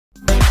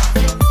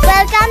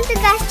Welcome to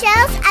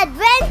Castielle's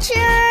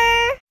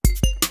Adventure!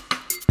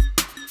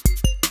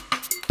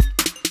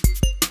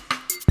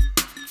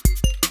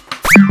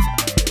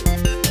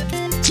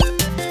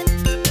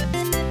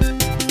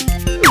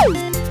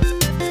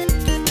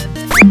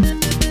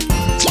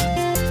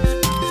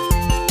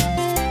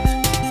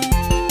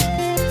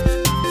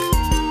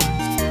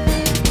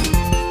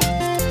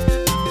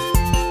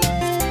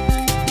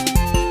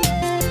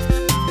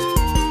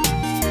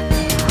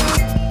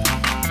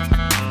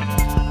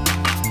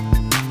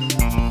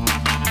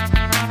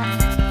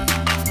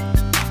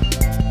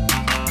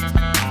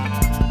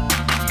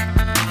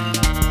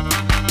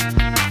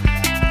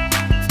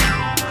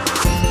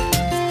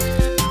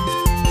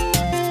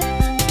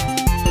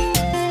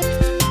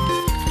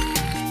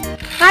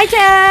 Hi,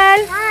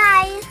 Jen!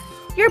 Hi!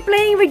 You're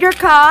playing with your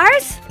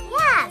cars?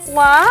 Yes!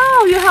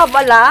 Wow, you have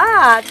a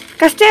lot!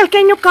 Castielle,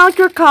 can you count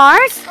your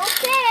cars?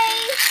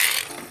 Okay!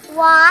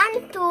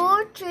 1,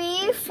 2,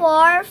 3,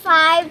 4,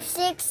 5,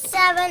 6,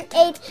 7,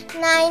 8,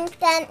 9,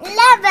 10,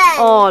 11!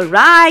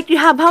 Alright, you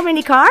have how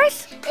many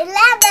cars? 11!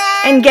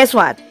 And guess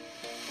what?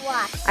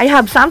 What? I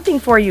have something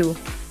for you.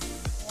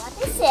 What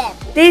is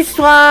it? This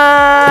one!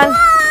 Wow!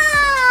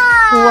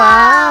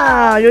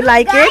 Wow! You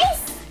like it?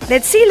 Guys?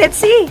 Let's see, let's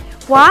see.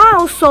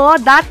 Wow, so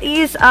that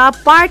is a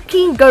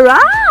parking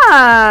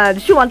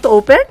garage. You want to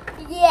open?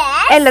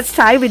 Yes! And let's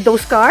try with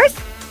those cars.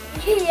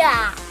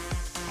 Yeah!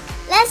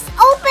 Let's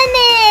open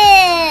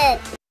it!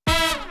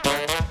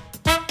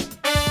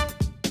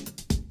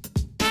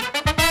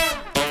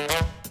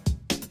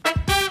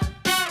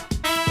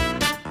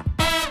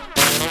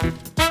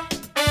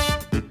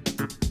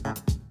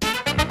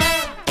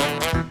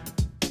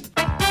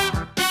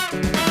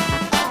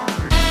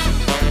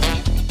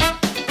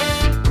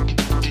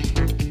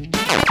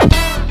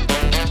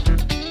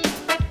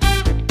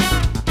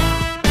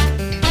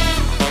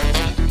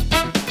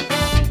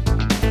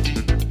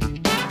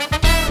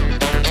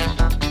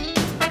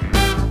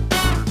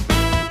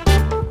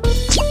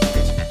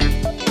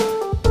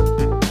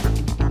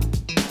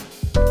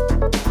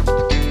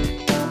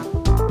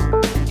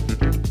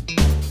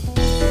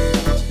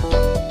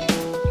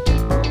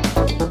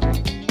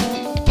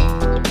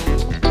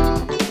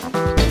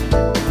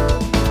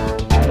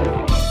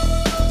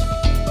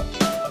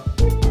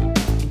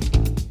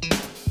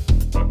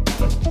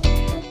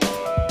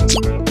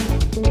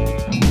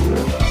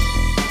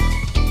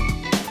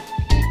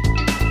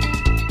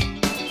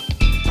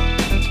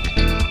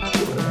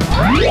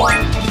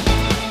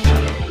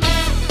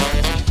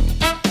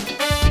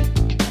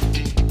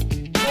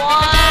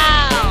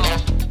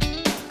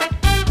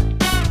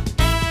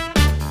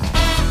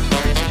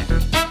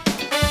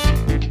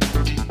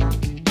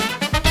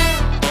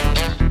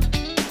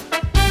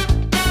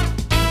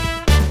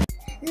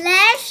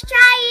 Let's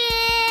try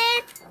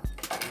it!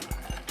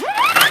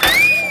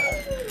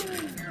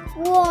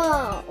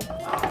 Whoa!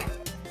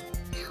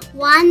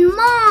 One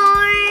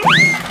more!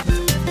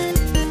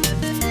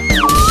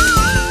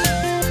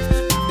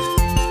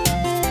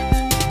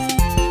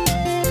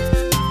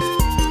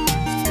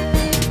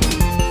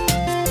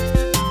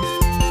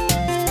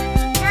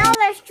 Now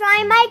let's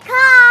try my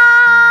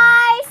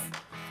cars!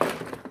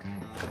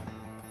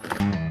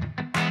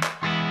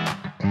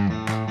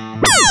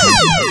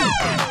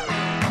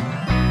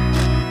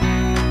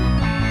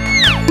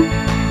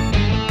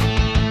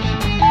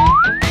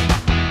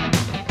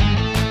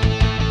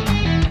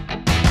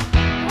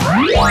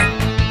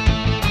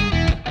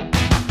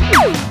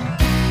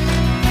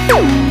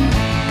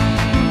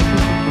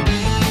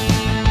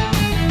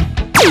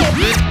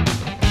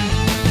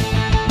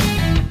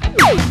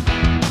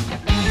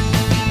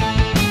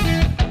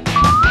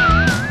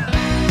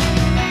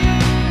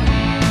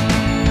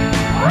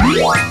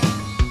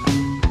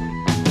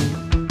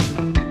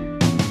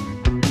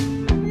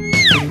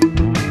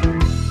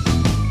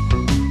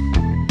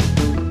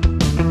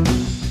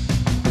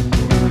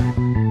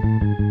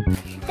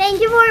 Thank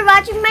you for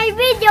watching my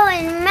video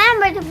and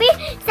remember to be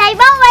safe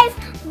always.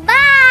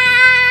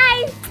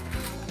 Bye!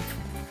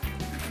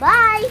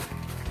 Bye!